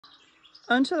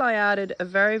until I added a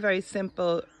very, very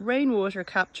simple rainwater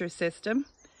capture system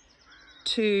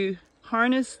to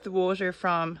harness the water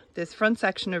from this front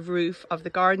section of roof of the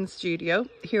garden studio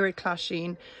here at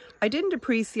Clashin. I didn't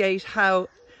appreciate how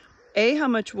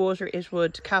much water it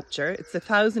would capture. It's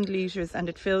 1,000 litres and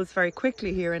it fills very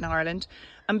quickly here in Ireland,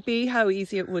 and B, how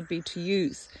easy it would be to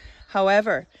use.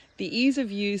 However, the ease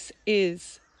of use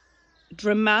is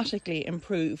dramatically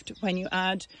improved when you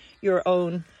add your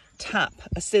own tap,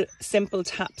 a simple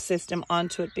tap system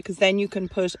onto it, because then you can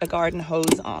put a garden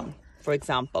hose on, for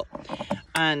example,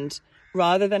 and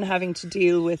rather than having to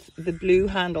deal with the blue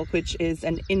handle, which is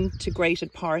an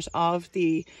integrated part of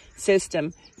the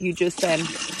system, you just then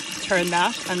turn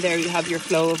that and there you have your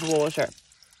flow of water.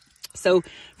 So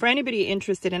for anybody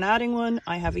interested in adding one,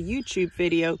 I have a YouTube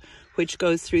video which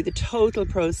goes through the total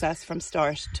process from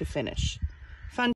start to finish.